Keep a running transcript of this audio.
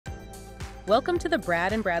Welcome to the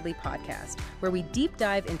Brad and Bradley podcast, where we deep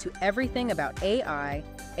dive into everything about AI,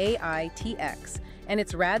 AITX, and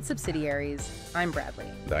its rad subsidiaries. I'm Bradley.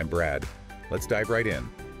 And I'm Brad. Let's dive right in.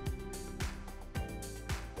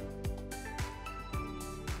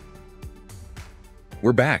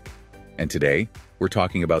 We're back, and today we're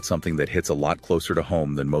talking about something that hits a lot closer to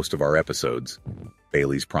home than most of our episodes,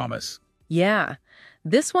 Bailey's Promise. Yeah,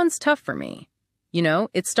 this one's tough for me. You know,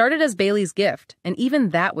 it started as Bailey's gift, and even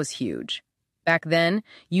that was huge. Back then,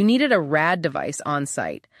 you needed a rad device on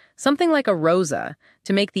site, something like a Rosa,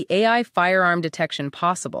 to make the AI firearm detection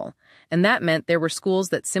possible, and that meant there were schools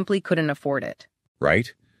that simply couldn't afford it.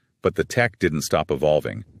 Right? But the tech didn't stop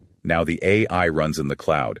evolving. Now the AI runs in the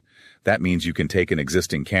cloud. That means you can take an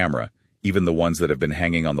existing camera, even the ones that have been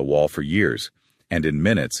hanging on the wall for years, and in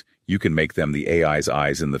minutes, you can make them the AI's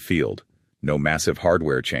eyes in the field. No massive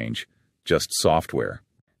hardware change, just software.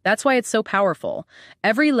 That's why it's so powerful.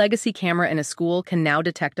 Every legacy camera in a school can now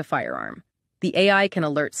detect a firearm. The AI can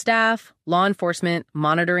alert staff, law enforcement,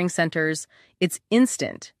 monitoring centers. It's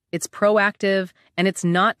instant, it's proactive, and it's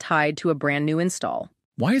not tied to a brand new install.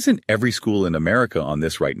 Why isn't every school in America on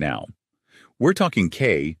this right now? We're talking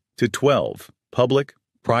K to 12, public,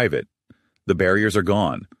 private. The barriers are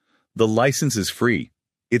gone. The license is free.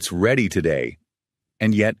 It's ready today.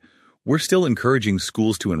 And yet, we're still encouraging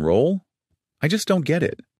schools to enroll? I just don't get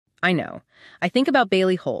it. I know. I think about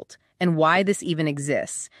Bailey Holt and why this even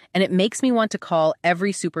exists, and it makes me want to call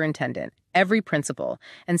every superintendent, every principal,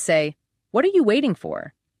 and say, what are you waiting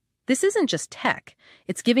for? This isn't just tech.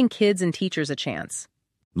 It's giving kids and teachers a chance.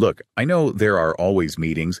 Look, I know there are always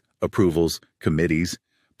meetings, approvals, committees,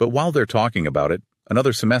 but while they're talking about it,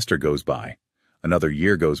 another semester goes by, another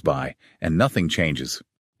year goes by, and nothing changes.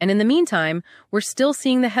 And in the meantime, we're still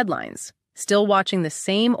seeing the headlines. Still watching the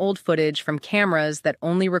same old footage from cameras that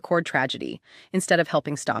only record tragedy instead of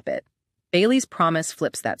helping stop it. Bailey's Promise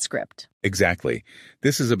flips that script. Exactly.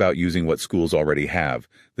 This is about using what schools already have,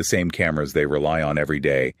 the same cameras they rely on every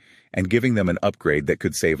day, and giving them an upgrade that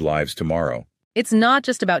could save lives tomorrow. It's not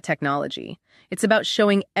just about technology. It's about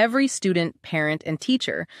showing every student, parent, and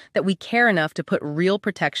teacher that we care enough to put real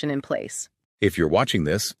protection in place. If you're watching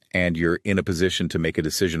this and you're in a position to make a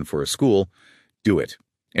decision for a school, do it.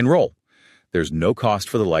 Enroll. There's no cost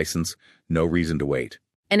for the license, no reason to wait.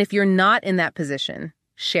 And if you're not in that position,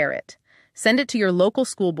 share it. Send it to your local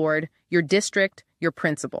school board, your district, your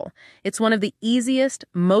principal. It's one of the easiest,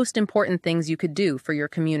 most important things you could do for your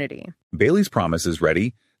community. Bailey's Promise is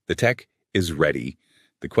ready. The tech is ready.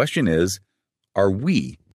 The question is, are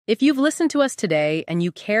we? If you've listened to us today and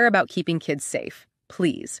you care about keeping kids safe,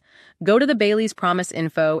 please go to the Bailey's Promise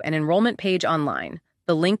info and enrollment page online.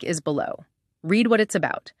 The link is below. Read what it's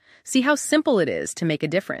about. See how simple it is to make a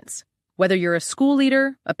difference. Whether you're a school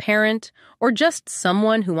leader, a parent, or just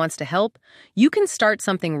someone who wants to help, you can start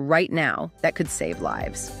something right now that could save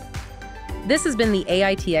lives. This has been the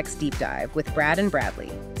AITX Deep Dive with Brad and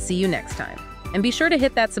Bradley. See you next time. And be sure to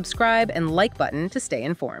hit that subscribe and like button to stay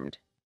informed.